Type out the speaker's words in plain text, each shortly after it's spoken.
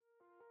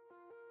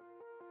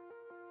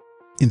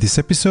In this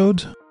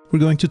episode, we're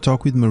going to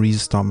talk with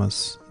Maryse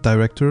Thomas,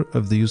 director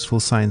of the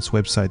Useful Science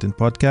website and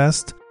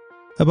podcast,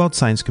 about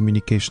science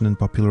communication and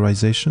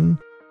popularization,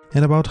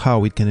 and about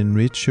how it can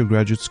enrich your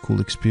graduate school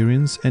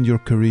experience and your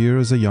career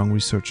as a young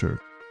researcher.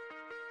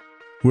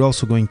 We're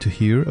also going to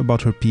hear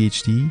about her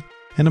PhD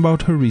and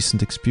about her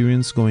recent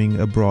experience going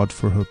abroad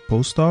for her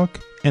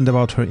postdoc, and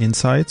about her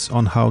insights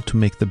on how to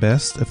make the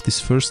best of this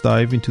first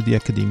dive into the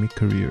academic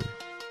career.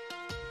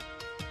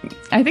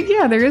 I think,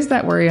 there is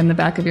that worry in the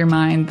back of your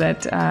mind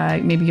that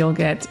maybe you'll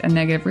get a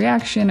negative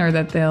reaction or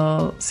that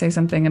they'll say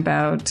something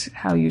about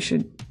how you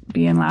should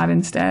be in lab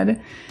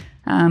instead.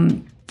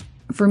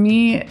 For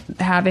me,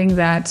 having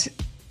that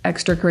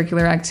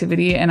extracurricular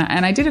activity, and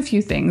I did a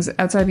few things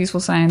outside of useful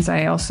science.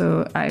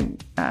 I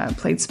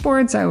played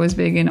sports. I was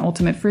big in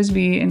ultimate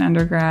frisbee in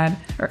undergrad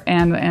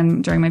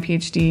and during my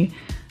PhD.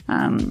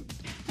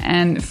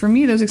 And for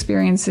me, those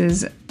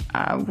experiences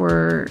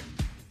were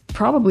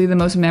probably the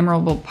most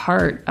memorable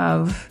part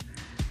of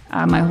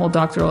my whole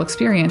doctoral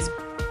experience.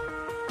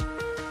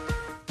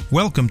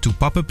 Welcome to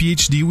Papa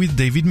PhD with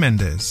David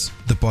Mendez,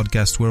 the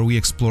podcast where we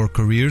explore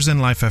careers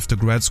and life after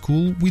grad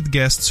school with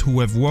guests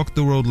who have walked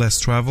the road less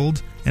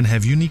traveled and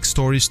have unique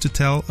stories to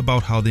tell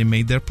about how they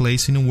made their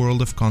place in a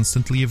world of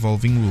constantly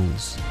evolving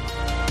rules.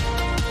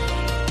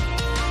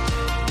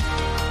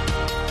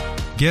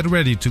 Get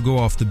ready to go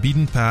off the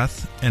beaten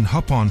path and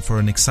hop on for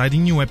an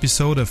exciting new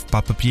episode of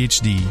Papa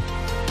PhD.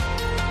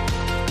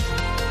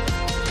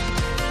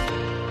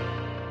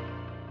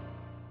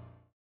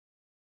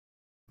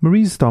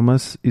 Maryse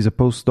Thomas is a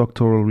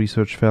postdoctoral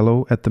research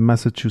fellow at the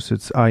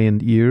Massachusetts Eye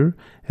and Ear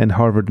and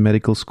Harvard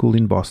Medical School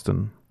in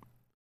Boston.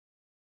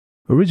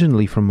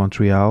 Originally from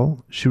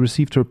Montreal, she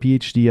received her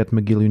PhD at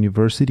McGill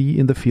University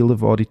in the field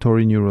of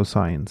auditory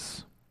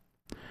neuroscience.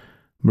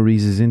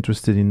 Maryse is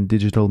interested in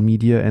digital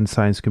media and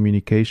science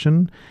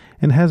communication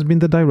and has been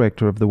the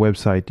director of the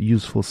website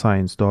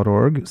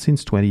usefulscience.org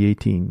since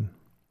 2018.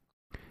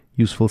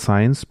 Useful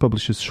Science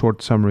publishes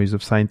short summaries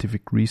of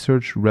scientific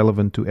research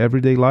relevant to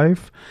everyday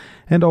life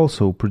and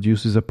also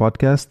produces a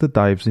podcast that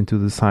dives into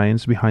the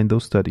science behind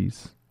those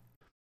studies.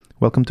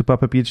 Welcome to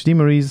Papa PhD,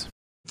 Maryse.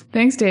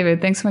 Thanks,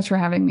 David. Thanks so much for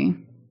having me.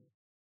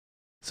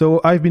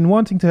 So I've been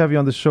wanting to have you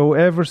on the show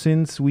ever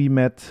since we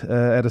met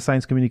at a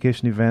science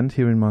communication event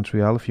here in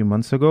Montreal a few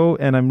months ago,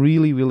 and I'm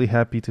really, really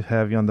happy to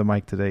have you on the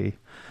mic today.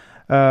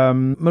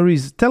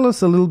 Maryse, tell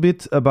us a little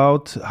bit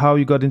about how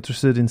you got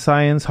interested in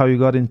science, how you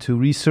got into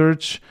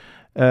research,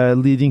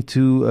 leading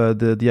to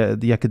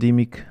the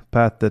academic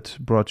path that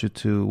brought you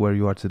to where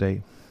you are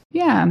today.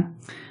 Yeah.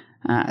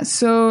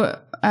 So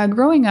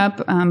growing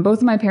up, both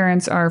of my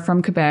parents are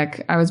from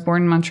Quebec. I was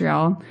born in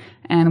Montreal,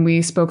 and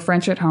we spoke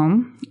French at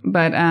home.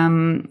 But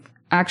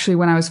actually,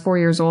 when I was 4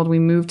 years old, we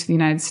moved to the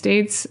United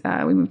States.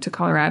 We moved to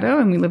Colorado,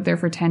 and we lived there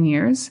for 10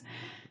 years.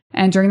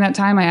 And during that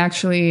time, I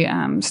actually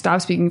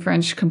stopped speaking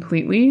French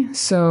completely.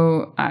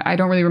 So I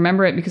don't really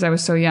remember it because I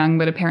was so young,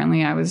 but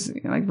apparently I was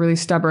really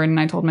stubborn. And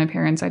I told my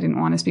parents I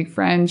didn't want to speak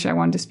French. I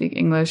wanted to speak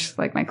English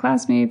like my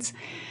classmates.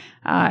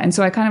 And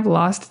so I kind of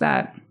lost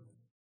that.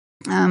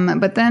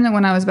 But then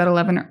when I was about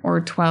 11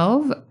 or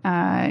 12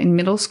 in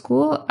middle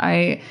school,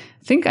 I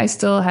think I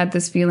still had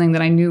this feeling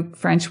that I knew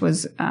French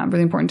was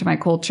really important to my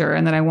culture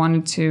and that I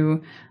wanted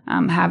to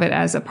have it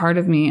as a part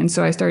of me. And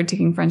so I started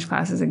taking French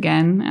classes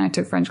again. And I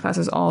took French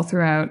classes all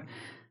throughout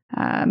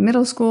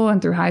middle school and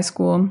through high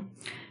school.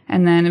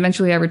 And then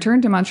eventually I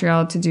returned to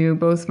Montreal to do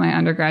both my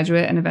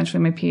undergraduate and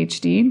eventually my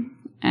PhD.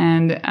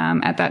 And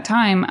at that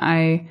time,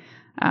 I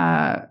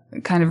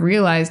kind of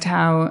realized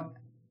how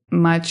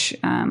much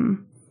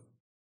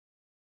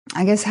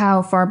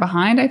how far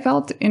behind I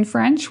felt in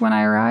French when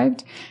I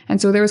arrived.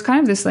 And so there was kind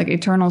of this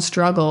eternal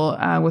struggle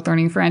with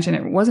learning French. And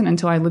it wasn't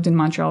until I lived in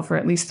Montreal for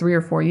at least 3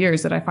 or 4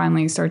 years that I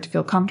finally started to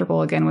feel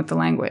comfortable again with the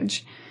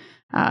language.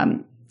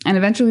 And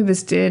eventually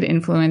this did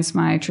influence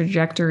my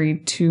trajectory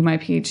to my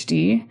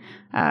PhD.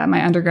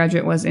 My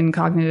undergraduate was in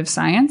cognitive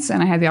science,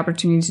 and I had the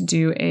opportunity to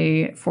do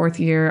a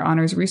 4th-year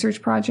honors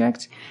research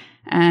project.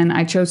 And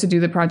I chose to do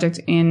the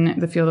project in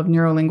the field of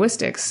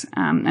neurolinguistics.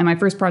 And my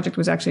first project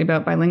was actually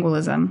about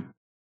bilingualism.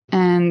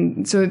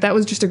 And so that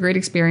was just a great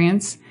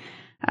experience,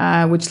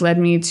 which led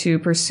me to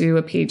pursue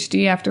a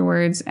PhD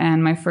afterwards.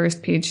 And my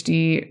first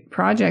PhD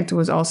project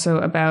was also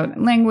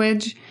about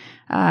language.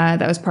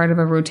 That was part of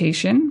a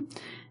rotation.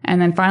 And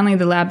then finally,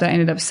 the lab that I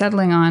ended up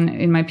settling on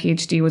in my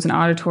PhD was an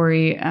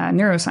auditory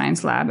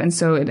neuroscience lab. And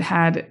so it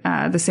had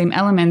the same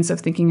elements of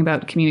thinking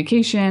about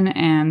communication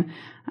and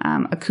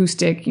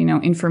acoustic,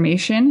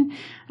 information.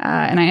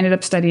 And I ended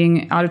up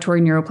studying auditory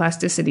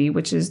neuroplasticity,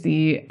 which is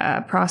the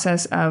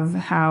process of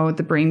how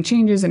the brain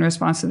changes in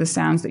response to the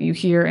sounds that you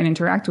hear and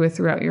interact with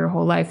throughout your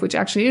whole life, which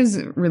actually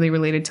is really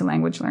related to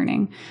language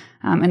learning.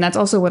 And that's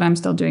also what I'm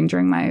still doing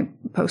during my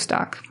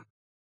postdoc.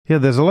 Yeah,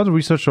 there's a lot of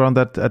research around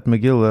that at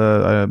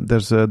McGill.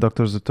 There's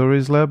Dr.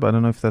 Zatori's lab. I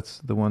don't know if that's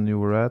the one you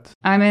were at.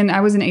 I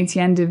was in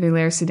Etienne de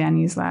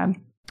Villers-Sidani's lab.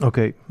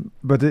 Okay,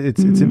 but it's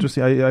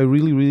interesting. I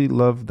really really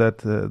love that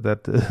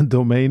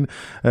domain.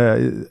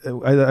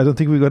 I don't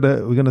think we're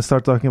gonna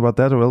start talking about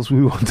that, or else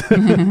we won't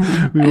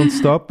we won't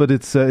stop. But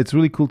it's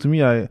really cool to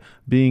me. I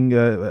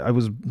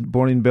was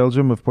born in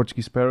Belgium of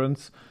Portuguese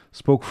parents.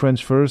 Spoke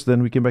French first,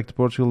 then we came back to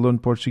Portugal,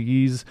 learned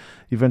Portuguese,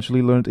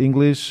 eventually learned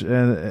English,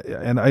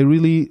 and I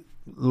really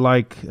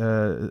like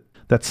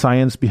that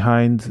science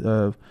behind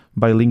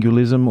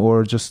bilingualism,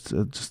 or just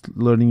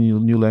learning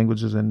new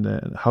languages, and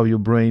how your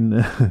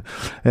brain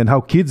and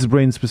how kids'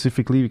 brain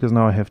specifically, because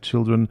now I have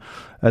children,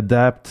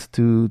 adapt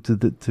to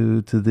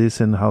this,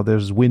 and how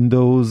there's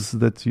windows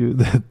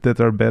that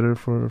are better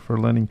for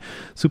learning.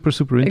 Super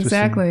interesting.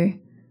 Exactly.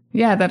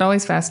 Yeah, that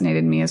always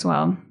fascinated me as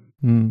well.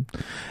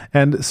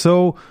 And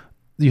so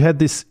you had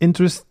this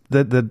interest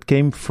that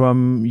came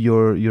from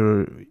your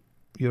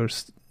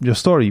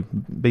story.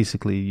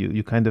 Basically,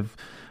 you kind of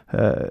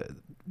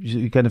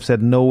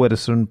said no at a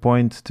certain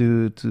point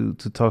to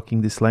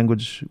talking this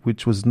language,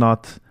 which was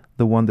not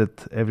the one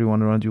that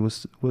everyone around you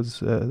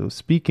was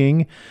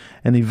speaking,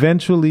 and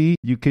eventually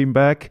you came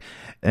back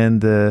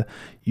and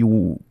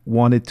you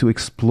wanted to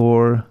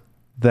explore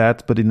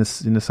that, but in a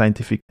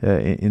scientific,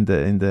 in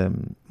the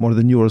more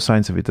the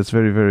neuroscience of it. That's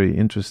very very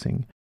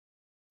interesting.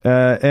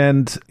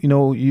 And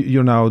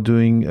you're now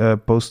doing a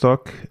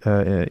postdoc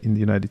in the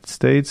United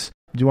States.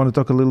 Do you want to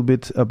talk a little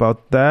bit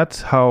about that?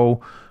 How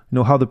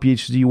the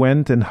PhD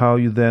went, and how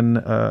you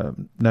then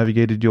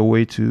navigated your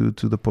way to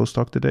the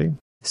postdoc today?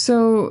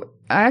 So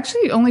I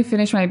actually only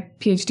finished my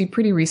PhD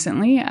pretty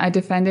recently. I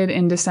defended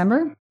in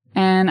December,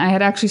 and I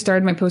had actually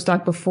started my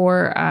postdoc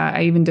before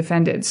I even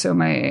defended. So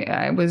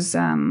I was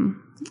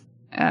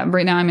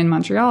right now I'm in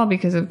Montreal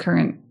because of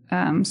current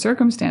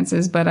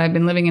circumstances, but I've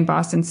been living in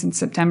Boston since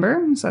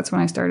September. So that's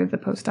when I started the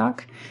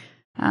postdoc.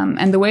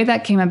 And the way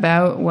that came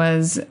about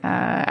was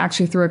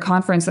actually through a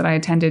conference that I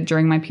attended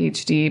during my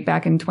PhD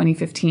back in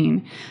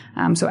 2015.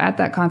 So at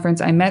that conference,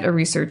 I met a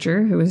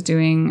researcher who was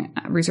doing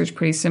research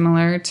pretty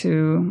similar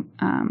to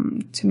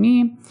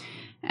me.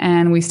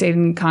 And we stayed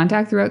in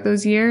contact throughout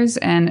those years.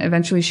 And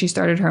eventually she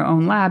started her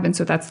own lab. And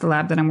so that's the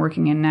lab that I'm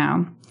working in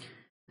now.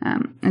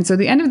 And so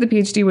the end of the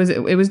PhD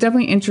it was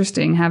definitely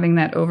interesting having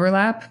that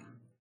overlap.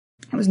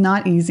 It was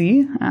not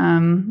easy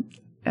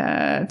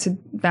to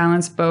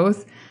balance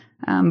both.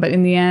 But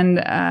in the end,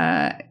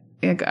 I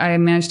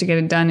managed to get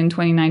it done in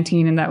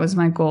 2019, and that was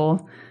my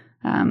goal.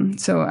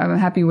 So I'm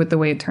happy with the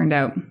way it turned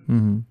out.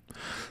 Mm-hmm.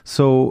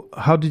 So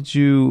how did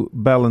you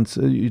balance?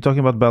 You're talking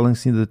about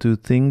balancing the two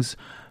things,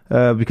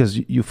 because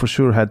you for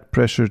sure had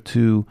pressure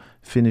to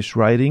finish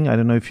writing. I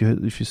don't know if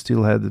you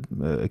still had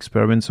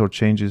experiments or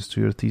changes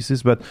to your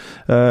thesis, but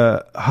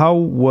how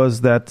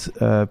was that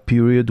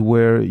period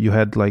where you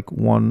had like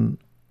one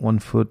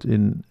foot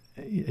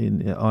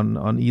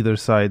on either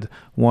side,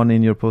 one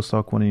in your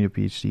postdoc, one in your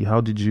PhD?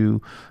 How did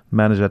you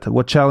manage that?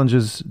 What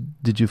challenges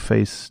did you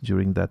face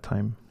during that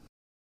time?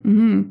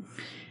 Mm-hmm.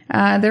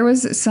 There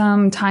was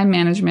some time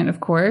management, of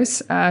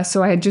course.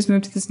 So I had just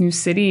moved to this new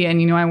city,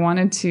 and I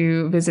wanted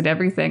to visit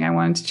everything. I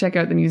wanted to check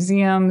out the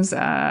museums.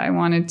 I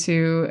wanted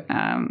to,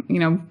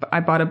 I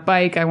bought a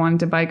bike. I wanted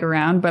to bike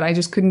around, but I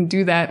just couldn't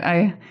do that.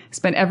 I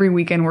spent every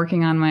weekend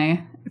working on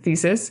my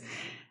thesis,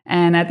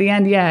 and at the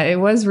end, it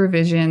was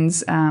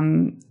revisions.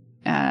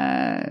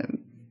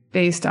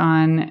 Based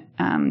on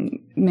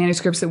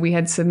manuscripts that we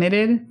had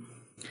submitted.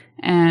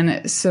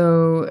 And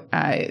so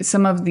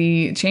some of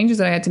the changes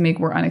that I had to make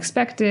were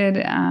unexpected.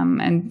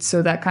 And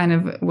so that kind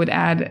of would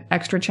add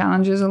extra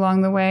challenges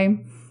along the way.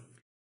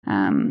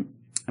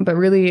 But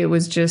really, it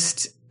was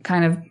just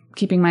kind of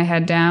keeping my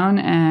head down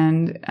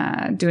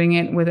and doing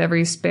it with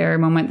every spare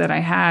moment that I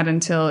had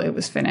until it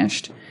was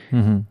finished.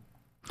 Mm-hmm.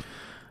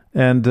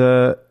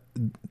 And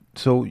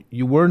so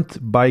you weren't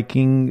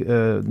biking,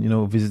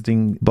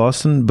 visiting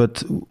Boston,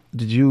 but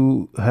did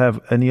you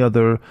have any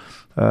other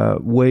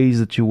ways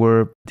that you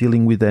were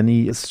dealing with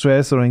any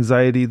stress or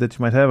anxiety that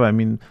you might have? I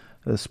mean,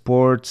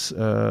 sports,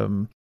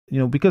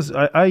 because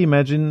I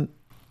imagine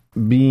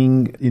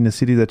being in a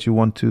city that you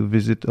want to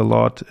visit a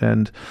lot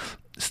and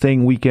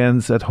staying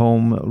weekends at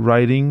home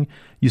writing,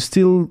 you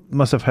still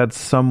must have had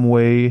some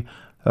way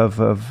of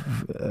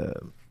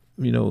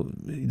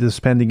either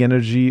spending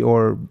energy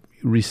or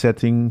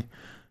resetting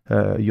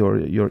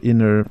your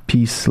inner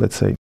peace, let's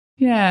say.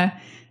 Yeah.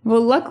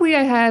 Well, luckily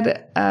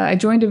I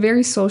joined a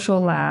very social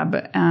lab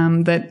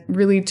that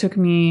really took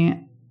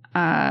me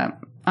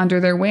under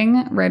their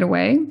wing right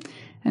away.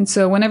 And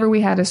so whenever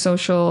we had a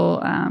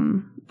social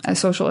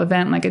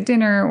event like a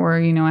dinner or,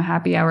 a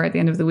happy hour at the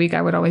end of the week,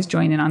 I would always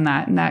join in on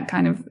that. And that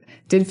kind of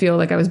did feel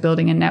like I was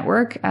building a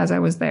network as I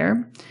was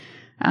there.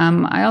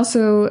 I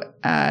also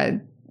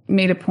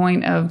made a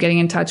point of getting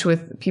in touch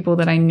with people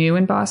that I knew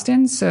in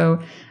Boston.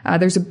 So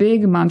there's a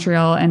big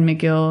Montreal and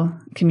McGill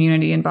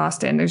community in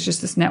Boston. There's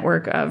just this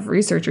network of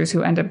researchers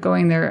who end up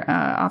going there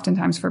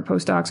oftentimes for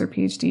postdocs or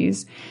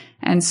PhDs.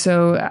 And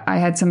so I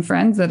had some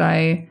friends that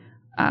I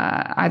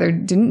either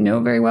didn't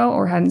know very well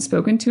or hadn't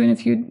spoken to in a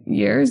few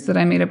years that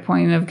I made a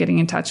point of getting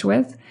in touch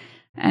with.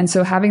 And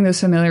so having those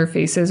familiar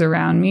faces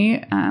around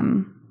me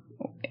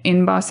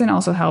in Boston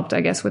also helped,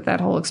 I guess, with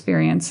that whole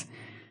experience.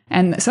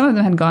 And some of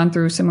them had gone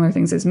through similar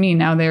things as me.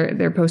 Now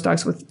they're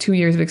postdocs with 2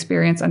 years of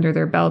experience under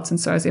their belts. And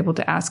so I was able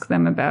to ask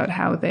them about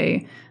how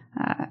they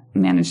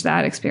managed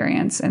that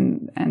experience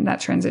and that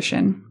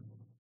transition.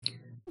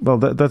 Well,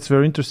 that's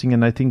very interesting.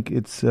 And I think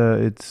it's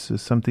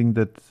something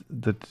that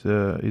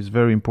is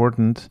very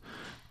important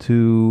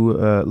to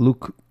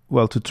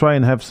to try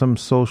and have some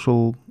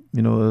social,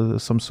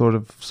 some sort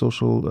of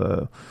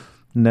social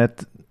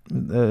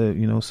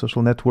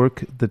social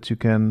network that you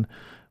can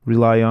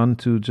rely on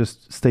to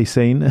just stay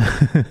sane.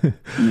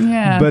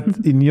 Yeah.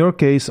 But in your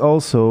case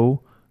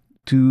also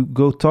to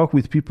go talk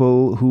with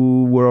people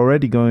who were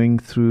already going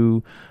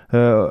through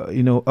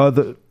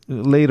other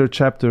later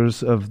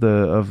chapters of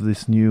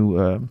this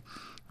new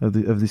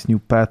this new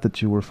path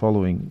that you were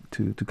following,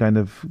 to kind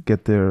of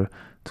get there,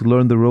 to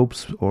learn the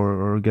ropes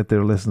or get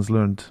their lessons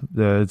learned.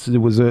 I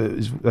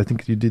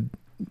think you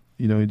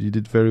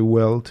did very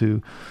well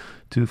to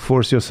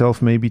force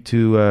yourself maybe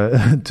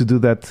to do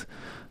that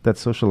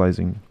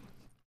socializing.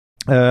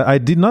 I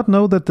did not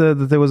know that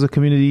there was a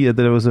community, that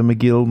there was a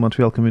McGill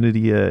Montreal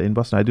community in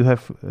Boston. I do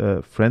have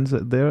friends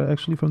there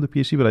actually from the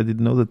PhD, but I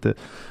didn't know that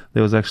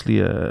there was actually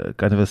a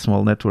kind of a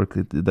small network.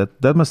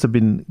 That must have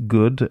been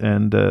good,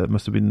 and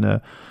must have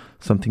been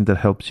something that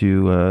helped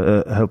you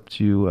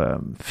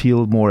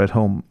feel more at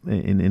home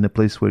in a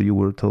place where you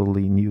were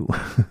totally new.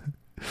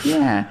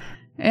 Yeah.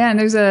 And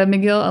there's a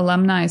McGill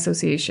Alumni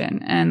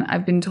Association, and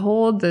I've been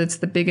told that it's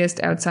the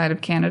biggest outside of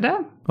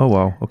Canada. Oh,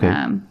 wow. Okay.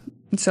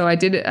 So I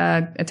did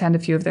attend a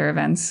few of their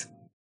events.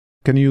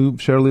 Can you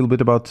share a little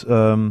bit about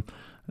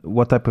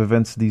what type of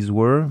events these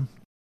were?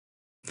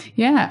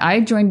 Yeah, I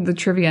joined the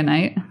trivia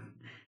night,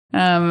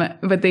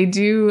 but they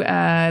do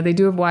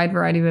a wide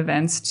variety of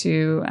events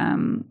to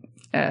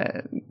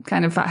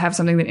kind of have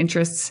something that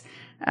interests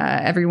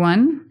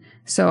everyone.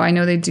 So I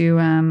know they do.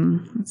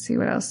 Let's see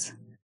what else.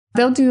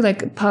 They'll do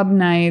like pub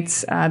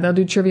nights. They'll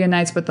do trivia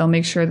nights, but they'll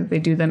make sure that they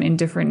do them in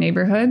different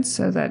neighborhoods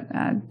so that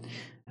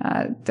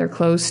they're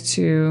close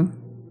to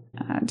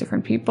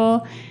different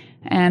people.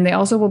 And they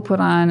also will put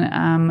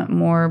on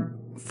more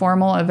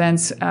formal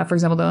events. For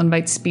example, they'll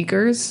invite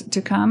speakers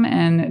to come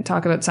and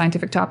talk about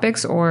scientific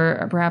topics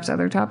or perhaps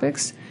other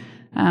topics.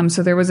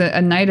 So there was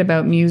a night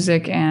about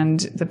music and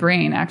the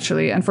brain,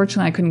 actually.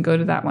 Unfortunately, I couldn't go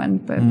to that one,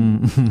 but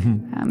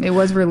it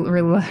was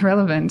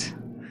relevant.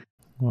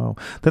 Wow,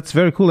 that's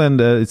very cool. And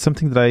it's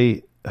something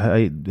that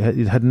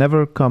it had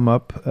never come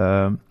up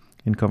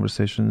in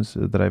conversations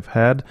that I've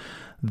had,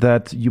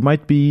 that you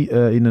might be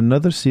in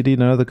another city,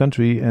 in another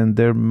country, and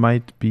there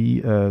might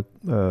be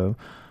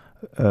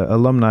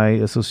alumni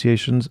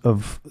associations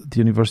of the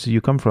university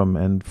you come from,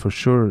 and for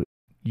sure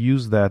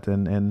use that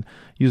and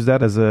use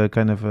that as a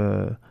kind of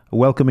a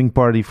welcoming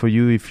party for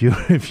you if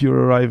you're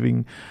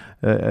arriving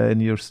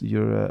and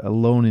you're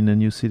alone in a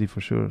new city, for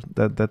sure.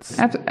 That's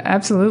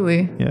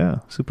absolutely, yeah,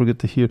 super good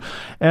to hear.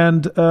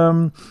 And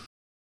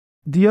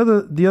the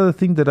other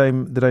thing that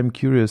I'm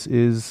curious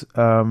is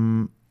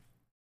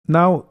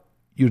now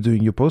you're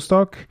doing your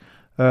postdoc.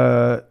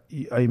 I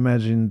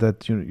imagine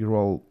that you're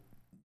all,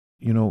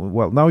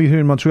 well, now you're here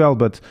in Montreal,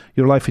 but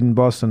your life in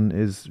Boston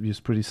is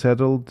pretty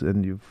settled,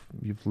 and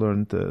you've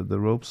learned the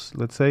ropes,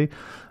 let's say.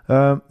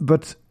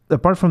 But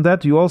apart from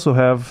that, you also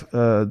have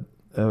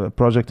a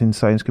project in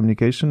science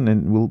communication,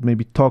 and we'll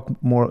maybe talk a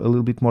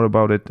little bit more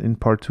about it in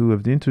part 2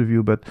 of the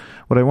interview. But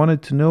what I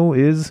wanted to know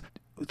is,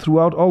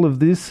 throughout all of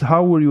this,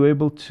 how were you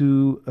able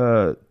to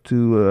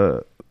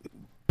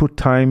put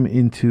time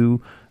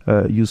into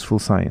useful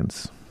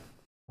science?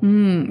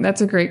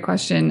 That's a great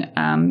question,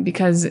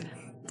 because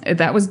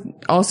that was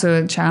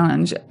also a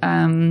challenge.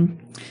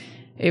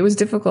 It was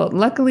difficult.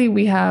 Luckily,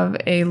 we have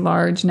a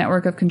large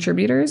network of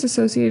contributors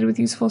associated with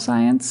useful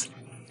science.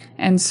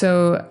 And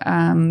so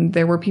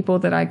there were people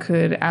that I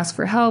could ask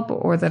for help,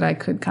 or that I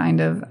could kind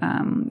of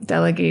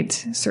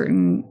delegate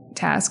certain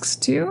tasks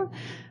to.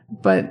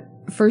 But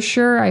for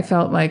sure, I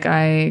felt like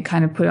I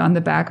kind of put it on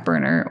the back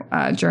burner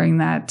during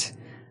that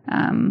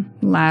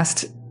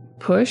last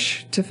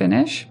push to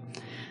finish.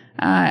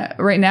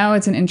 Right now,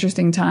 it's an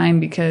interesting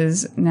time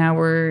because now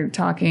we're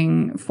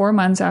talking 4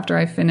 months after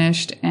I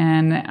finished,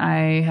 and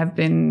I have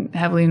been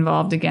heavily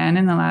involved again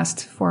in the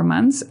last 4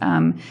 months.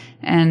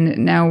 And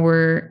now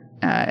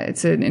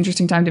it's an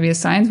interesting time to be a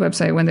science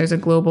website when there's a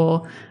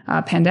global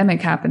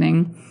pandemic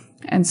happening.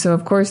 And so,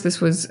 of course,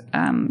 this was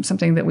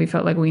something that we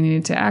felt like we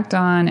needed to act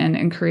on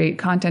and create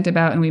content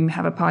about, and we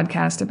have a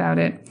podcast about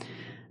it.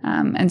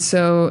 And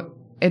so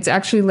it's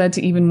actually led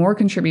to even more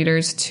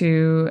contributors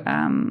to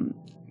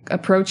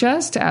approach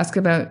us to ask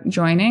about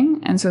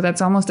joining. And so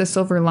that's almost a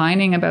silver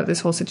lining about this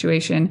whole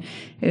situation,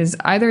 is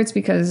either it's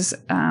because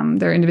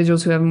there are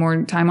individuals who have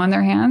more time on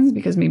their hands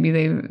because maybe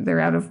they're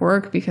out of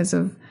work because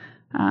of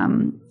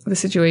the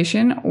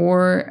situation,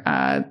 or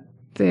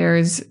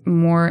there's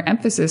more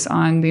emphasis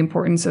on the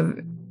importance of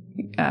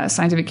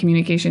scientific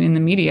communication in the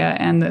media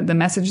and the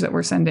message that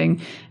we're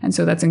sending. And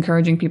so that's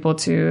encouraging people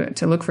to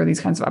look for these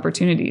kinds of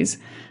opportunities.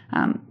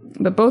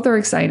 But both are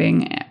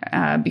exciting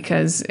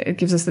because it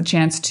gives us the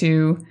chance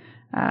to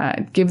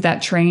give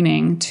that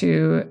training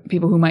to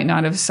people who might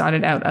not have sought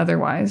it out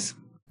otherwise.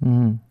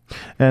 Mm-hmm.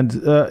 And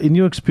in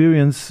your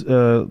experience,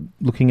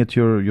 looking at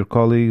your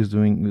colleagues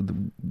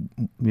doing,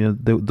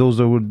 those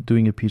that were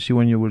doing a PhD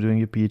when you were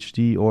doing a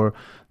PhD, or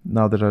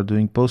now that are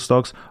doing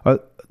postdocs,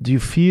 do you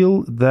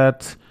feel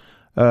that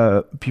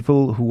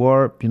people who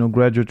are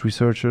graduate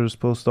researchers,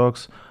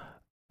 postdocs,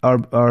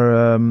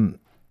 are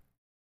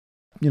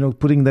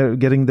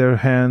getting their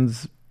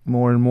hands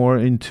more and more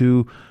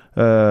into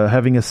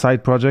having a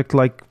side project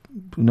like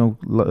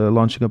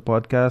launching a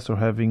podcast or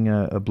having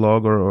a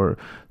blog or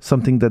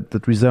something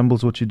that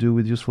resembles what you do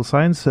with Useful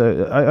Science?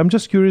 I'm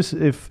just curious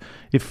if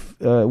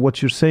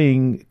what you're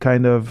saying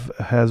kind of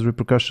has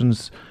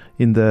repercussions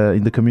in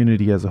the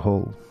community as a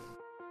whole.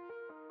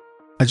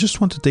 I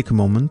just want to take a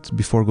moment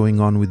before going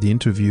on with the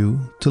interview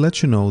to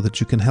let you know that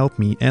you can help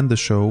me and the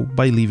show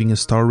by leaving a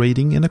star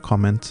rating and a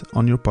comment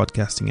on your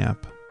podcasting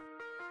app.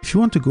 If you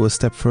want to go a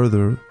step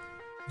further,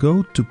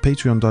 go to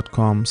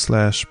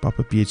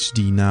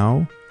patreon.com/papaphd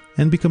now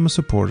and become a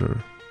supporter.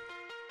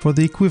 For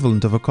the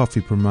equivalent of a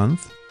coffee per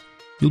month,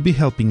 you'll be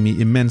helping me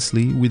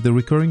immensely with the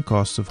recurring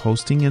costs of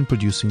hosting and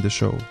producing the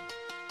show.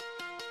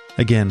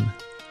 Again,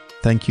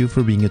 thank you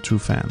for being a true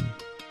fan.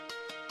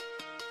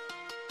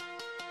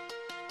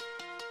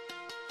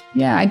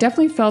 Yeah, I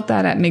definitely felt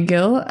that at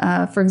McGill.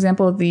 For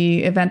example,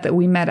 the event that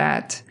we met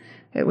at,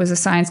 it was a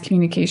science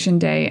communication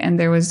day, and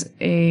there was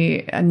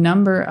a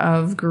number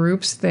of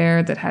groups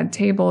there that had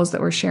tables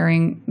that were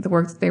sharing the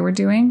work that they were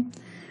doing.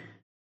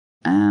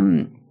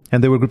 And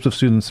there were groups of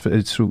students.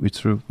 It's true,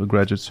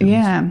 graduate students.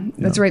 Yeah,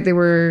 that's right. They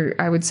were,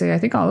 I would say, I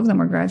think all of them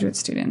were graduate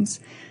students.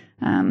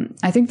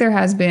 I think there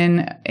has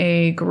been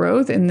a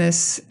growth in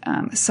this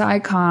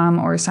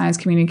SciComm or science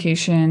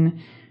communication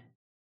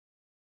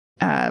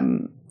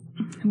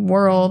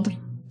world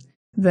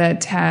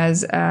that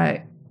has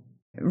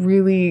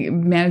really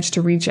managed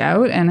to reach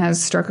out and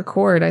has struck a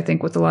chord, I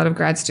think, with a lot of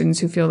grad students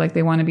who feel like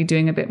they want to be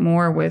doing a bit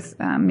more with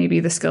maybe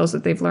the skills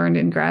that they've learned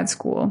in grad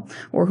school,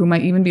 or who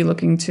might even be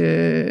looking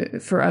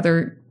for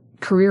other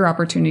career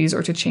opportunities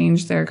or to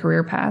change their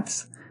career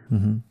paths.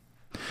 Mm-hmm.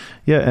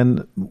 Yeah,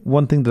 and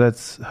one thing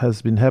that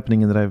has been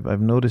happening and that I've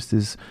noticed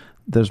is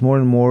there's more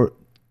and more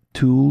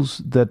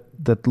tools that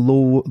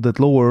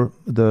lower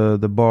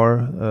the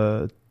bar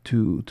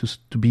to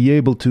be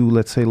able to,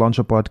 let's say, launch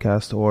a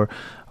podcast or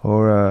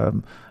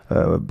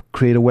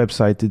create a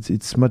website.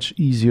 It's much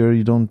easier.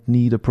 You don't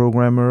need a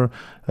programmer.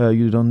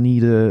 You don't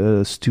need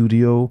a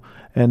studio,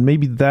 and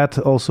maybe that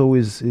also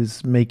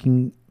is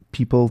making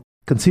people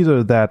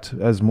consider that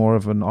as more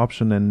of an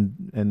option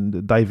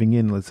and diving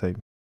in, let's say.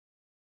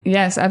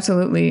 Yes,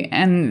 absolutely.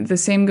 And the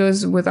same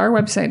goes with our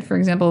website. For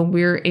example,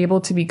 we're able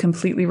to be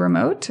completely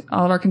remote.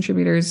 All of our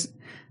contributors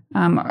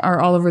are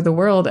all over the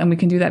world, and we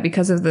can do that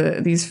because of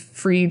these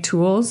free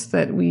tools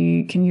that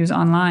we can use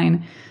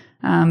online.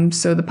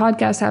 So the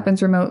podcast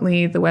happens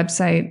remotely, the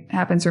website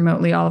happens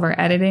remotely, all of our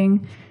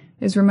editing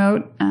is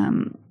remote.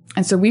 And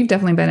so we've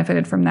definitely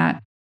benefited from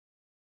that.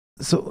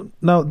 So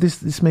now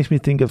this makes me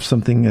think of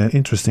something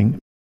interesting.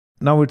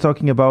 Now we're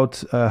talking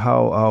about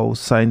how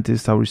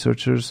scientists, how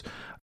researchers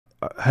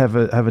have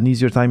an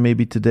easier time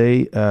maybe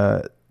today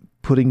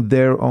putting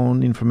their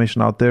own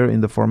information out there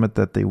in the format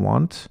that they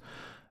want.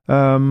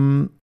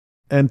 And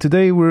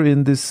today we're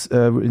in this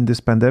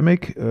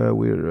pandemic.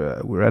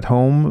 We're at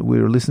home.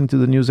 We're listening to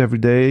the news every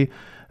day.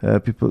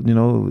 People,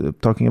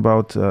 talking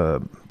about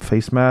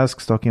face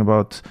masks, talking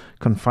about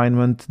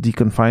confinement,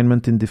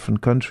 deconfinement in different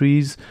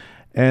countries,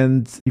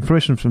 and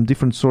information from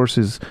different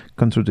sources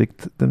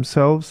contradict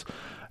themselves.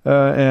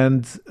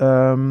 And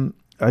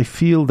I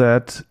feel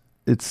that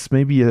it's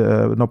maybe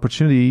an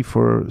opportunity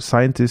for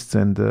scientists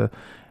and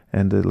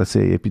let's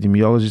say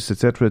epidemiologists,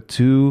 etc.,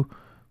 to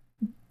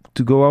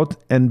go out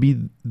and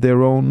be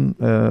their own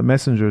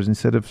messengers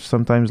instead of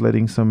sometimes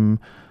letting some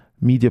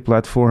media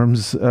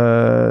platforms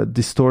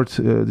distort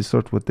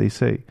what they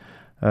say.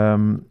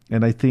 And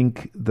I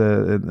think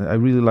I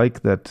really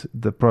like that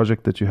the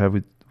project that you have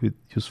with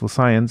Useful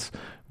Science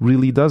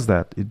really does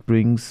that. It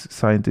brings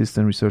scientists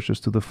and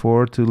researchers to the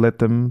fore to let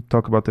them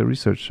talk about their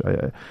research.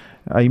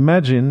 I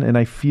imagine and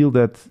I feel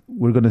that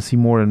we're going to see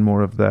more and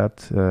more of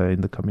that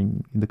in the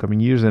coming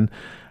years, and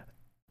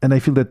I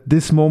feel that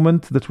this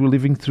moment that we're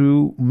living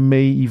through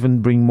may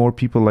even bring more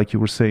people, like you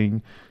were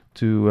saying,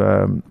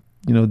 to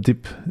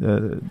dip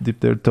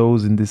their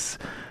toes in this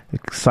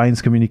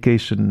science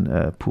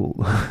communication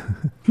pool.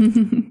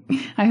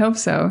 I hope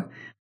so.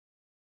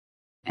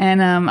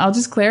 And I'll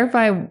just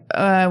clarify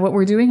what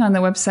we're doing on the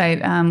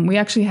website. We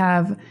actually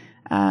have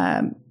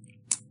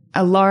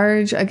a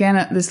large,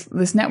 again,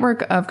 this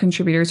network of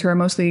contributors who are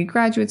mostly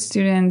graduate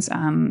students,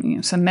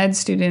 some med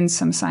students,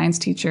 some science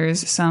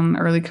teachers, some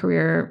early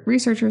career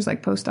researchers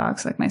like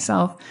postdocs like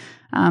myself.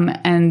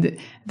 And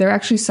they're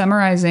actually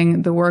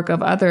summarizing the work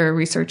of other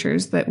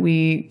researchers that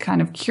we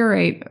kind of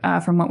curate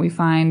from what we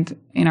find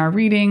in our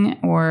reading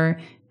or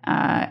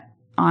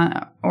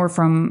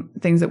from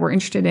things that we're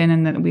interested in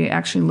and that we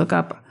actually look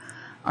up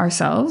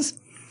ourselves.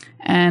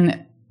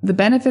 And the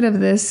benefit of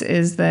this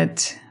is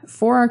that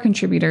for our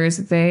contributors,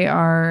 they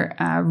are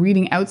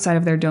reading outside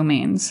of their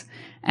domains.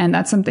 And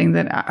that's something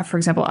that, for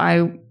example,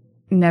 I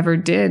never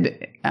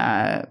did,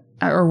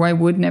 or I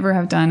would never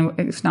have done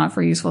if not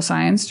for Useful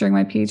Science during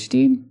my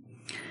PhD.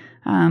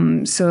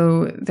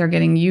 So they're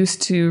getting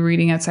used to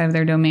reading outside of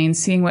their domain,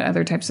 seeing what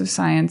other types of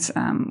science,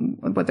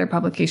 what their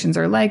publications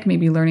are like,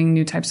 maybe learning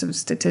new types of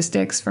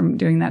statistics from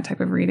doing that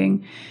type of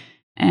reading,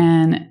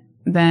 and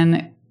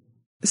then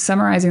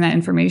summarizing that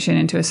information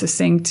into a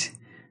succinct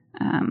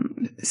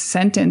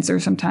sentence, or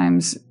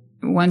sometimes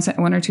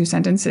one or two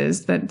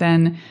sentences that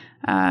then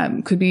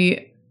could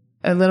be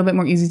a little bit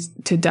more easy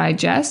to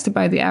digest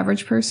by the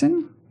average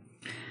person.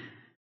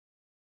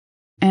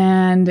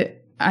 And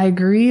I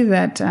agree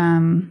that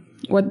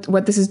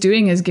what this is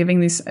doing is giving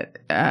these.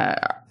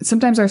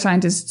 Sometimes our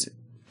scientists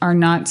are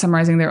not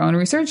summarizing their own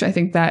research. I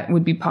think that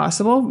would be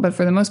possible, but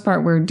for the most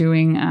part, we're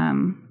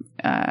doing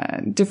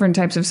different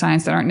types of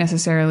science that aren't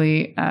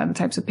necessarily the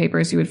types of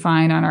papers you would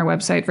find on our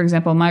website. For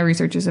example, my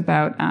research is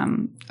about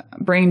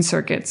brain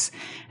circuits,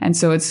 and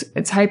so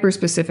it's hyper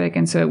specific,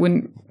 and so it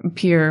wouldn't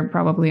appear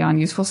probably on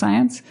Useful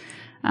Science,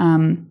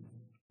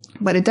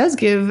 but it does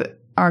give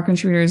our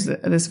contributors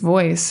this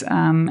voice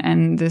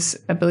and this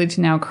ability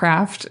to now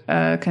craft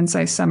a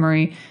concise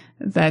summary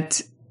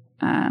that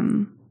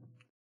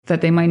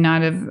they might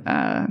not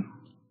have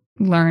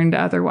learned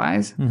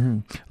otherwise. Mm-hmm.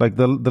 Like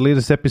the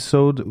latest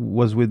episode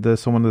was with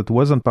someone that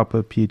wasn't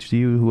Papa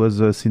PhD, who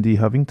was Cindy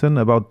Hovington,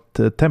 about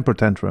temper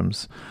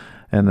tantrums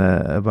and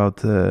about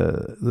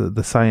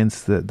the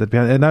science that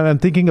behind. And I'm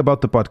thinking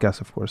about the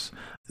podcast, of course.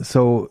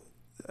 So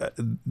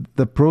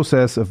the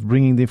process of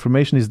bringing the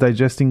information is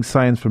digesting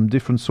science from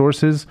different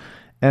sources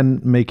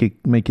and make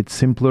it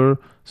simpler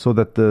so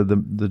that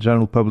the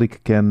general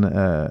public can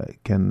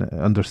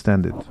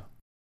understand it.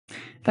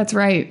 That's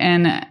right.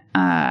 And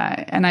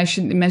I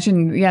should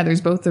mention,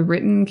 there's both the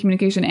written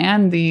communication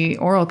and the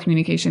oral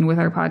communication with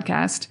our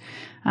podcast.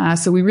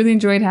 So we really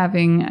enjoyed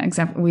having,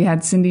 we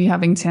had Cindy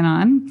Hovington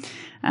on,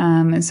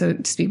 and so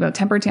to speak about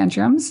temper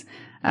tantrums.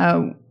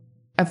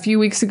 A few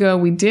weeks ago,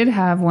 we did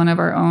have one of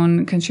our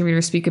own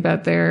contributors speak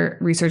about their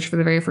research for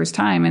the very first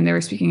time, and they were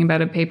speaking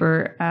about a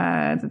paper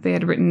that they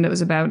had written that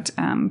was about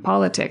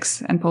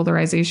politics and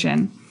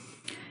polarization.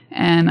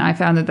 And I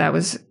found that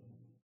was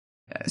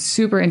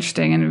super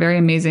interesting and very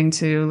amazing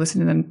to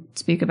listen to them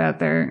speak about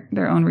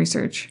their own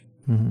research.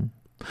 Mm-hmm.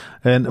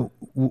 And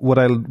what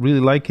I really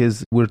like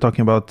is we're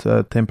talking about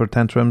temper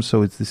tantrums,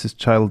 so this is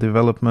child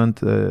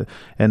development,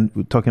 and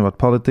we're talking about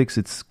politics.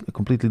 It's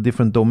completely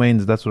different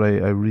domains. That's what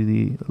I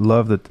really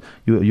love, that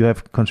you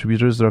have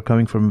contributors that are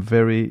coming from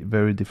very,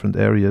 very different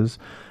areas.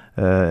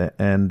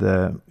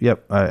 Anyway,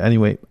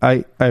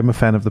 I'm a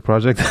fan of the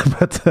project,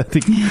 but I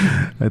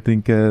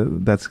think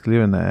that's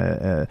clear. And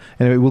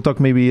anyway, we'll talk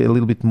maybe a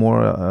little bit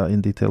more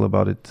in detail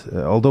about it.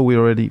 Although we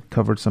already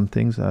covered some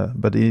things,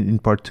 but in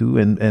part 2,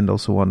 and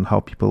also on how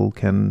people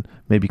can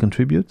maybe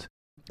contribute.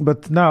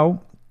 But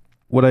now,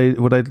 what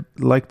I'd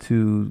like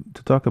to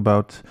talk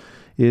about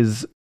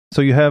is,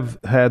 so you have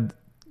had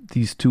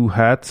these two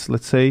hats,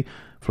 let's say,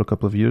 for a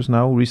couple of years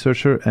now,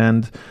 researcher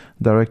and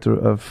director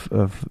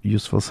of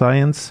Useful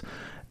Science.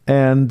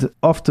 And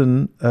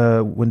often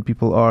when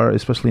people are,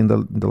 especially in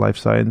the life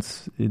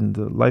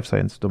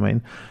science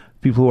domain,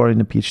 people who are in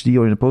a PhD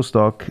or in a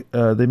postdoc,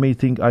 they may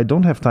think, I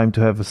don't have time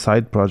to have a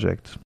side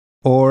project,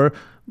 or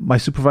my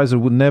supervisor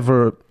would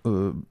never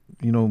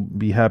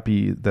be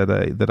happy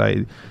that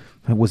I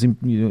was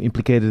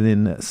implicated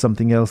in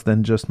something else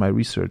than just my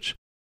research.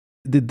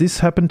 Did this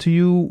happen to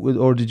you,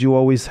 or did you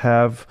always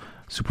have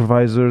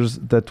supervisors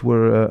that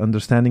were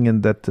understanding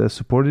and that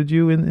supported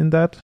you in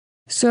that?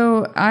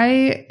 So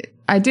I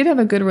did have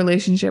a good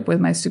relationship with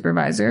my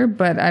supervisor,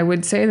 but I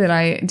would say that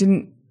I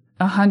didn't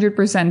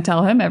 100%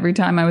 tell him every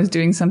time I was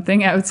doing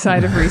something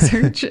outside of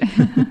research.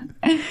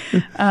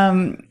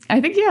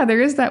 I think,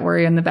 there is that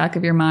worry in the back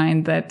of your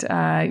mind that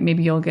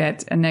maybe you'll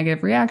get a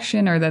negative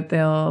reaction, or that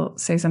they'll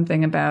say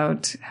something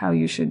about how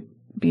you should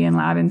be in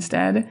lab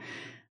instead.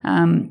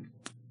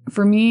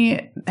 For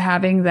me,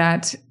 having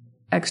that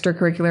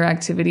extracurricular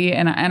activity,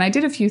 and I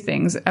did a few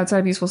things outside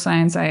of Useful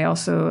Science.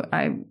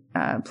 I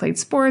played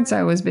sports.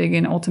 I was big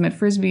in ultimate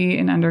frisbee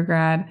in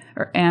undergrad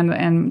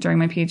and during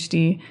my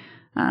PhD.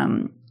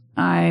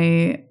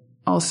 I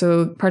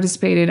also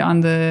participated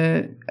on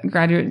the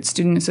Graduate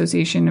Student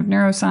Association of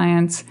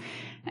Neuroscience,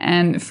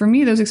 and for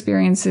me, those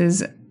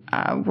experiences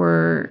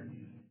were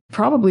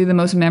probably the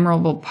most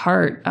memorable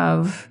part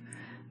of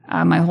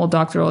my whole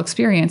doctoral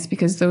experience,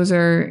 because those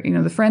are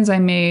the friends I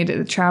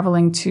made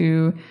traveling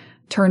to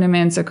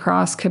tournaments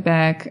across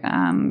Quebec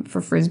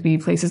for frisbee,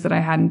 places that I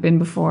hadn't been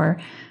before,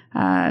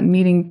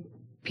 meeting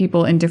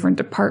people in different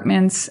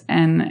departments,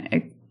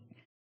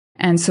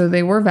 and so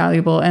they were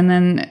valuable. And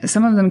then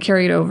some of them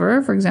carried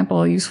over. For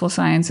example, Useful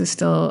Science is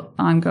still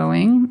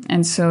ongoing,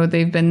 and so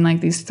they've been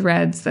like these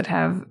threads that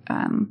have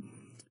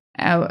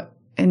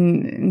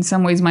in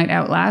some ways might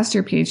outlast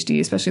your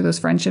PhD, especially those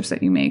friendships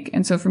that you make.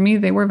 And so for me,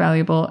 they were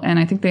valuable, and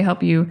I think they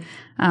help you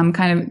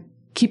kind of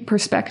keep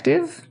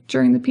perspective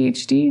during the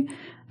PhD.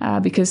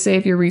 Because say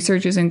if your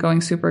research isn't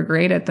going super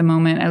great at the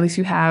moment, at least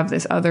you have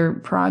this other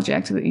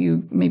project that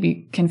you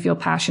maybe can feel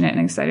passionate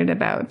and excited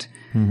about.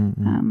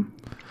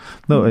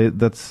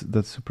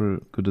 That's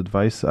super good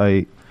advice.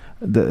 I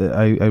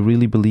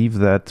really believe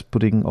that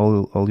putting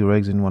all your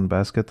eggs in one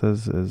basket,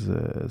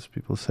 as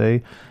people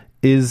say,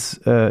 is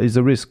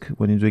a risk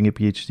when you're doing a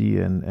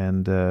PhD,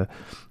 and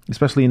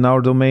especially in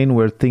our domain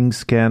where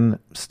things can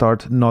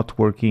start not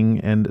working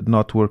and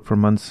not work for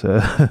months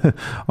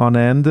on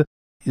end.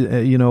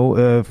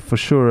 For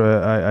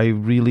sure, I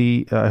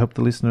really hope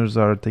the listeners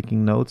are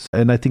taking notes.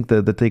 And I think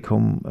that the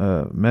take-home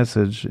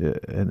message,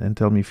 and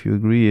tell me if you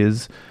agree,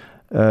 is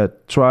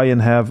try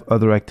and have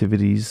other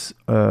activities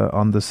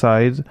on the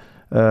side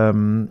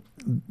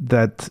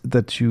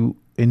that you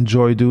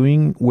enjoy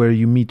doing, where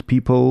you meet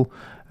people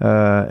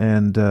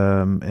and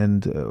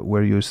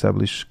where you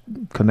establish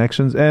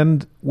connections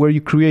and where you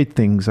create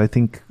things. I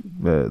think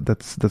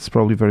that's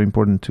probably very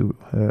important too.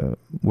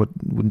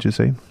 Wouldn't you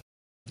say?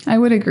 I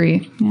would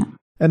agree, yeah.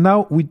 And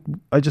now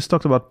I just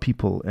talked about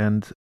people,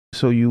 and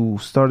so you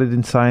started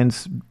in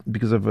science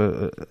because of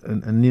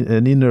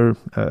an inner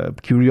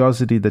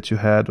curiosity that you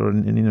had, or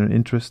an inner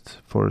interest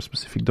for a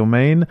specific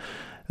domain,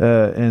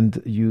 and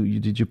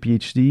you did your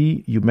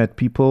PhD, you met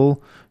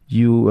people,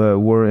 you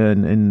were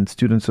in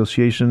student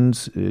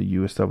associations,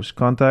 you established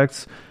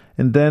contacts,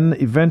 and then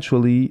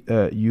eventually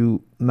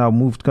you now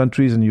moved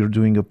countries and you're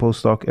doing a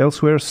postdoc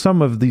elsewhere.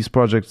 Some of these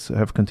projects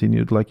have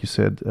continued, like you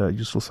said,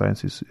 Useful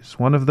Science is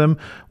one of them.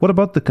 What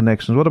about the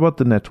connections? What about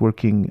the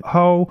networking?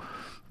 How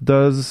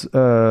does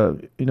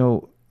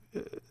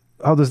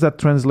that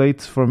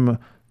translate from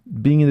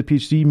being in the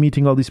PhD,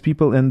 meeting all these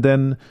people, and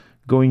then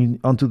going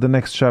on to the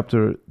next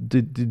chapter?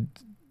 Did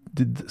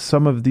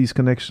some of these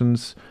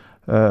connections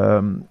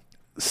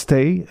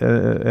stay,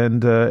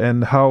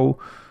 and how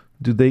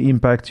do they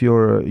impact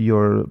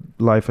your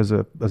life as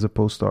a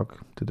postdoc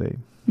today?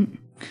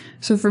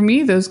 So for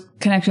me, those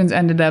connections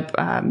ended up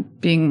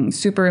being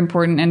super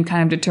important and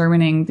kind of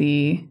determining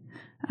the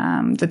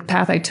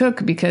path I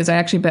took, because I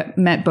actually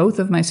met both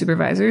of my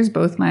supervisors,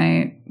 both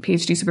my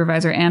PhD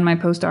supervisor and my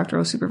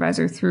postdoctoral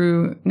supervisor,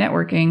 through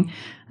networking.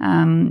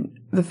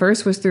 The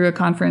first was through a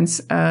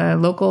conference, a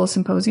local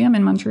symposium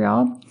in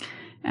Montreal.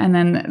 And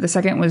then the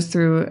second was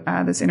through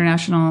this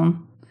international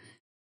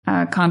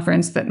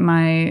conference that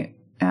my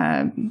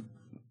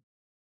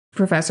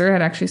professor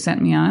had actually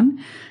sent me on.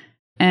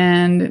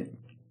 And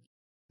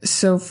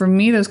so for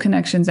me, those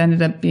connections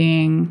ended up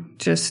being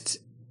just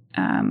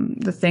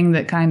the thing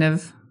that kind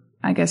of,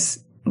 I guess,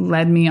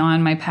 led me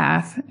on my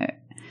path.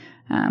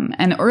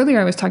 And earlier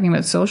I was talking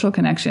about social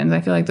connections.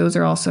 I feel like those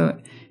are also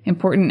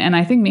important. And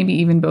I think maybe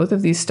even both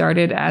of these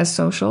started as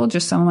social,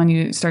 just someone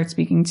you start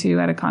speaking to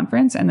at a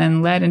conference, and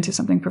then led into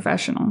something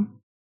professional.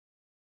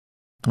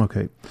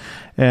 Okay.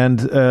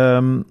 And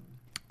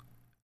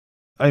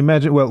I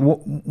imagine,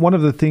 one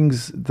of the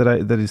things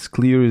that is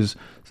clear is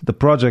the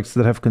projects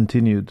that have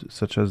continued,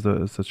 such as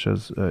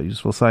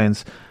Useful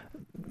Science.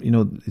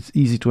 It's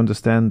easy to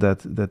understand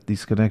that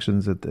these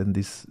connections and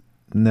this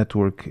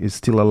network is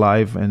still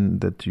alive, and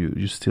that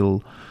you're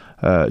still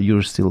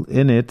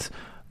in it.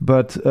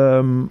 But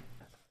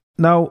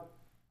now,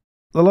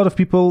 a lot of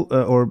people,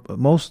 or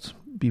most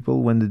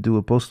people, when they do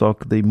a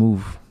postdoc, they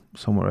move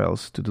somewhere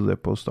else to do their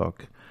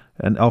postdoc,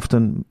 and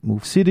often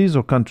move cities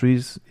or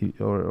countries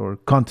or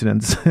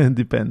continents. It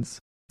depends.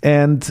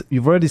 And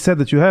you've already said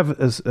that you have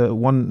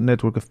one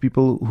network of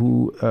people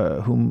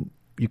whom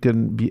you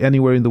can be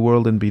anywhere in the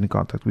world and be in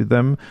contact with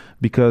them,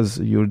 because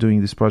you're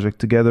doing this project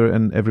together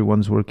and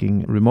everyone's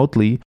working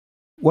remotely.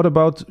 What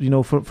about,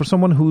 for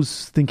someone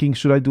who's thinking,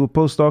 should I do a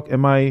postdoc?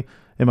 Am I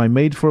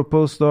made for a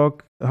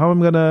postdoc? How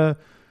am I going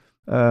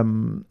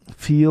to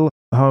feel?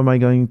 How am I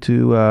going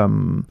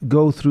to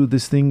go through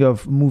this thing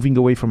of moving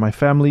away from my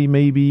family,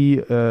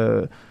 maybe,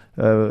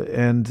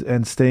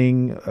 and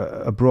staying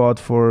abroad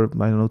for,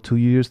 2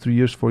 years, 3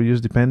 years, 4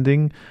 years,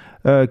 depending?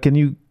 Can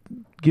you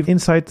give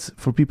insights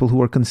for people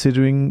who are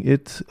considering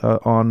it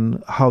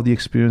on how the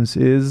experience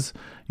is?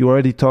 You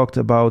already talked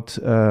about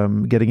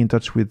getting in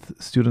touch with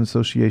student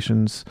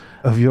associations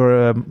of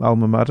your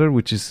alma mater,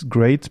 which is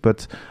great,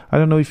 but I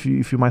don't know if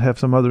you might have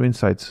some other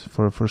insights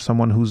for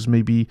someone who's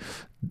maybe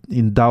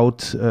in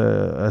doubt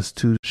as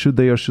to should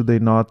they or should they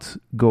not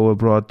go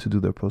abroad to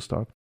do their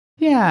postdoc.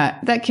 Yeah,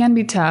 that can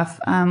be tough.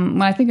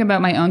 When I think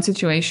about my own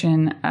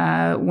situation,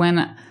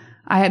 when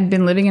I had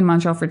been living in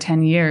Montreal for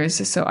 10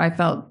 years, so I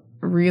felt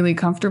really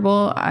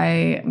comfortable.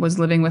 I was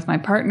living with my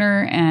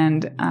partner,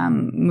 and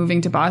moving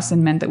to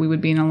Boston meant that we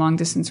would be in a long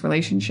distance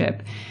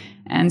relationship.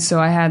 And so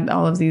I had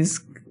all of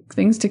these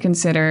things to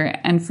consider.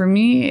 And for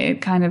me,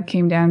 it kind of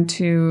came down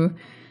to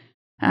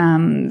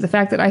the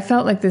fact that I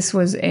felt like this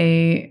was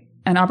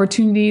an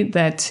opportunity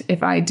that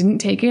if I didn't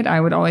take it, I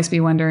would always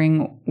be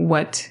wondering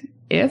what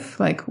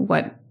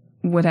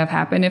would have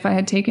happened if I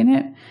had taken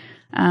it.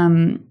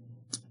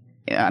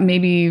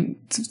 Maybe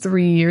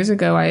 3 years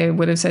ago, I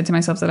would have said to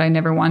myself that I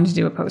never wanted to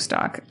do a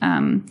postdoc.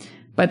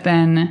 But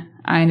then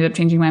I ended up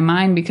changing my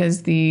mind,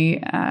 because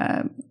the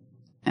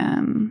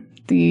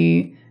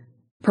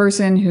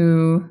person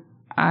who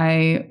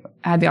I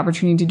had the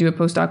opportunity to do a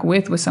postdoc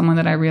with someone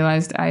that I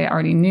realized I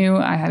already knew,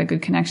 I had a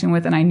good connection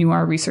with, and I knew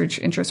our research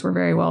interests were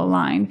very well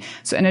aligned.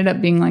 So it ended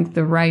up being like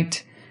the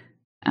right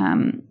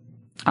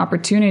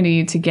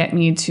opportunity to get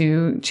me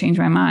to change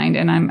my mind.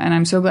 And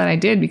I'm so glad I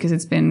did, because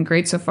it's been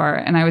great so far.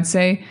 And I would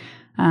say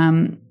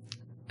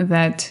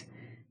that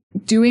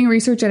doing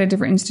research at a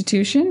different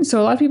institution.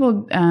 So a lot of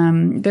people,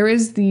 there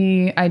is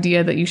the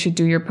idea that you should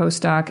do your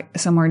postdoc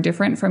somewhere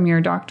different from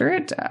your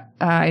doctorate.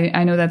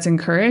 I know that's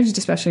encouraged,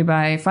 especially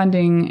by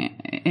funding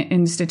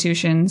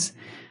institutions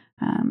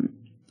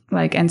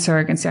like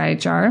NSERC and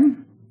CIHR.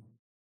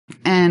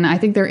 And I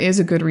think there is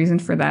a good reason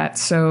for that.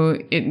 So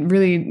it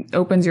really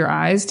opens your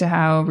eyes to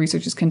how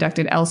research is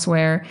conducted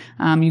elsewhere.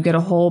 You get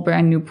a whole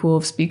brand new pool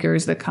of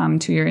speakers that come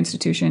to your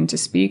institution to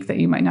speak that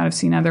you might not have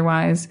seen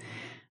otherwise.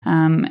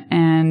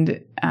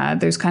 And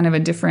there's kind of a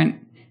different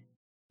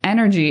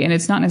energy, and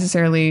it's not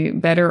necessarily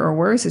better or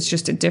worse. It's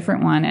just a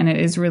different one. And it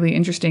is really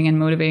interesting and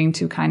motivating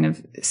to kind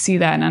of see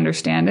that and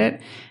understand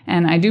it.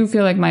 And I do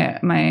feel like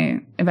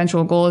my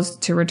eventual goal is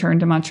to return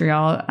to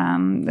Montreal.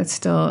 That's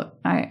still,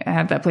 I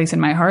have that place in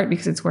my heart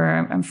because it's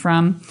where I'm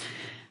from.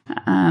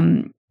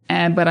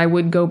 But I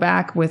would go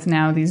back with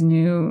now these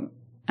new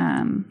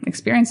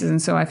experiences.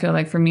 And so I feel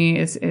like for me,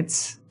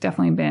 it's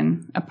definitely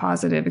been a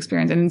positive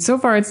experience. And so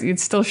far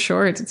it's still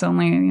short. It's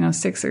only,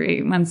 6 or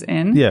 8 months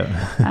in. Yeah.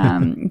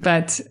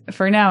 But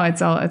for now,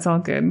 it's all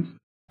good.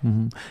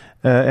 Mm-hmm.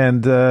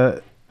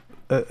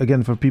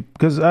 Again, for people,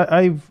 because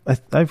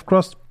I've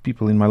crossed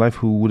people in my life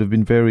who would have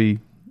been very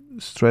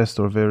stressed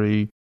or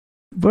very,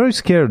 very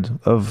scared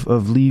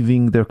of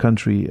leaving their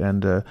country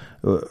and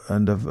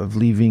of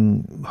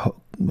leaving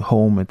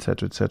home,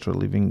 etc.,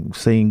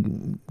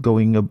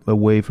 going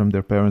away from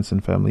their parents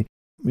and family.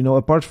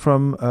 Apart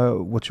from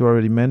what you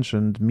already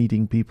mentioned,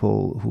 meeting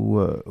people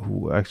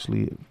who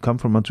actually come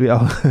from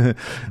Montreal,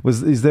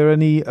 is there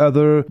any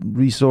other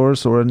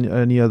resource or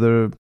any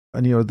other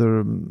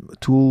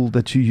tool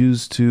that you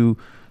use to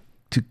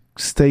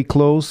stay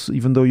close,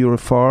 even though you're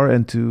far,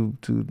 and to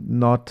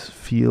not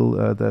feel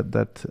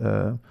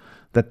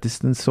that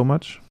distance so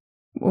much?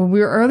 Well,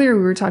 we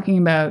were talking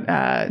about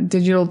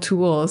digital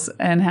tools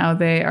and how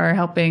they are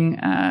helping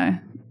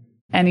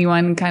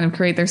anyone kind of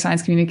create their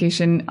science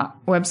communication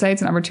websites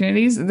and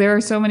opportunities. There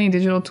are so many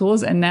digital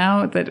tools, and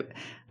now that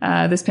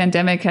this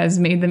pandemic has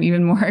made them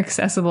even more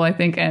accessible, I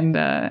think, and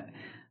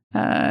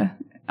on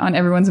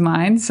everyone's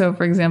mind. So,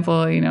 for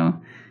example,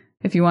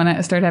 if you want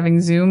to start having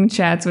Zoom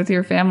chats with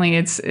your family,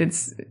 it's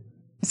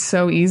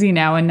so easy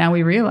now, and now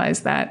we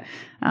realize that.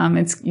 In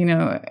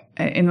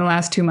the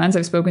last 2 months,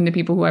 I've spoken to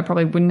people who I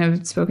probably wouldn't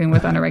have spoken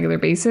with on a regular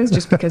basis,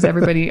 just because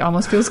everybody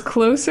almost feels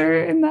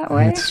closer in that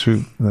way. That's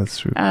true.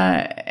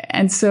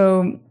 And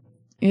so,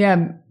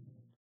 yeah,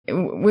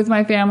 with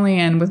my family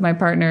and with my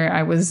partner,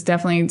 I was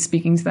definitely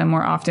speaking to them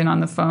more often on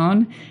the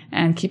phone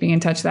and keeping in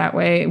touch that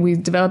way. We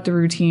developed a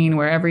routine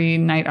where every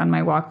night on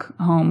my walk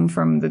home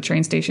from the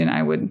train station,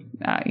 I would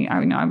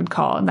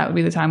call, and that would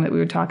be the time that we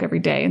would talk every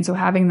day. And so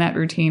having that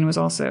routine was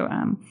also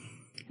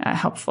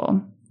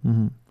helpful.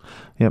 Mm-hmm.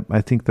 Yeah,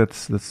 I think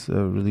that's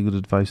really good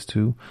advice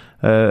too.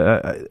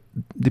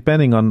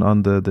 Depending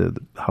on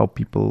the how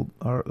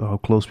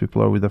close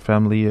people are with their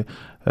family,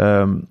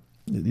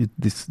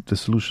 the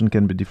solution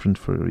can be different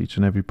for each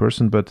and every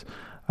person. But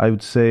I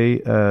would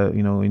say,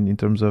 in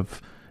terms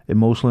of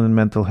emotional and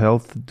mental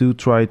health, do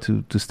try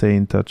to stay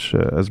in touch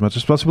as much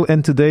as possible.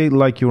 And today,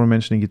 like you were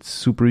mentioning, it's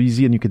super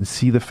easy, and you can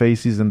see the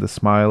faces and the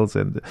smiles,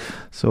 and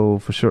so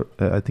for sure,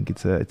 I think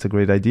it's a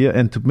great idea.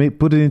 And to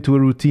put it into a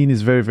routine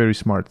is very, very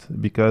smart,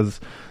 because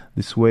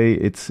this way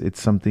it's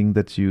something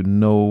that you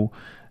can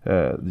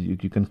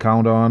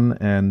count on,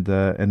 and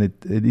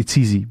it's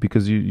easy,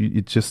 because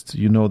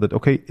you know that,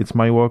 okay, it's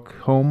my walk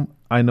home.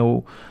 I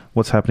know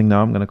what's happening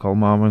now. I'm going to call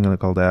mom. I'm going to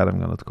call dad. I'm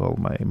going to call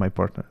my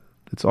partner.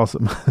 It's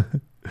awesome.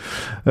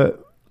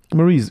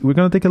 Maryse, we're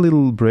going to take a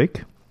little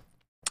break,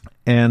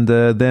 and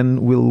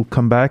then we'll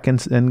come back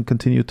and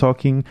continue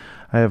talking.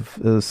 I have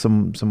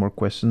some more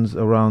questions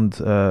around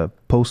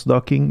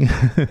postdocing,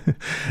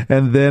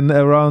 and then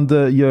around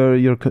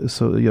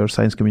your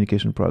science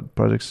communication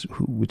projects,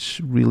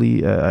 which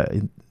really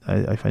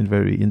I find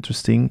very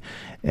interesting,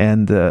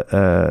 and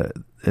to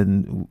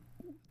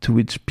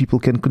which people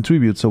can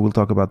contribute. So we'll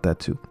talk about that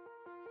too.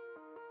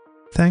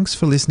 Thanks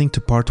for listening to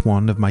part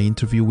 1 of my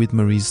interview with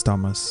Maryse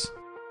Thomas.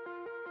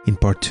 In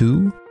part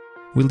 2,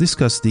 we'll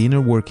discuss the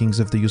inner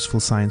workings of the Useful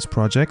Science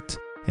Project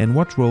and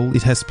what role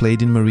it has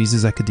played in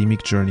Maryse's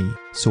academic journey,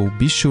 so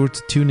be sure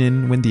to tune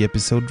in when the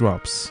episode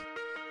drops.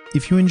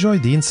 If you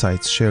enjoyed the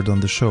insights shared on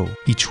the show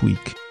each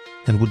week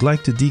and would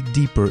like to dig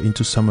deeper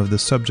into some of the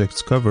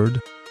subjects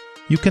covered,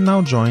 you can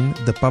now join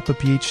the Papa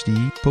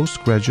PhD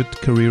Postgraduate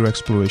Career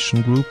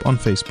Exploration Group on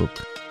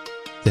Facebook.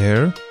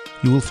 There,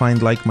 you will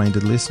find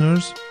like-minded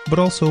listeners, but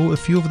also a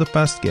few of the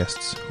past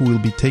guests who will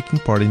be taking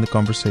part in the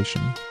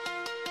conversation.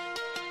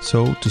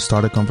 So, to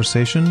start a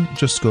conversation,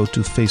 just go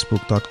to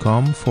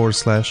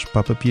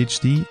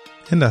facebook.com/PapaPhD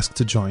and ask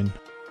to join.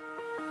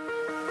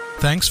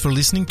 Thanks for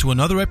listening to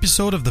another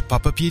episode of the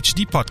Papa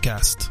PhD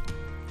podcast.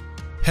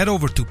 Head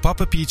over to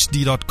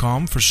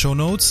papaphd.com for show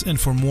notes and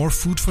for more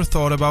food for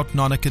thought about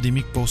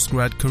non-academic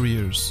postgrad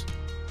careers.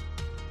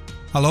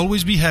 I'll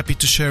always be happy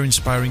to share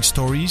inspiring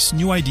stories,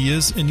 new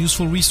ideas, and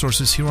useful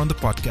resources here on the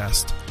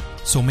podcast.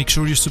 So make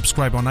sure you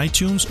subscribe on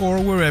iTunes or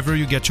wherever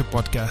you get your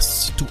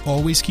podcasts to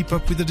always keep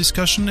up with the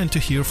discussion and to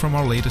hear from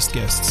our latest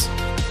guests.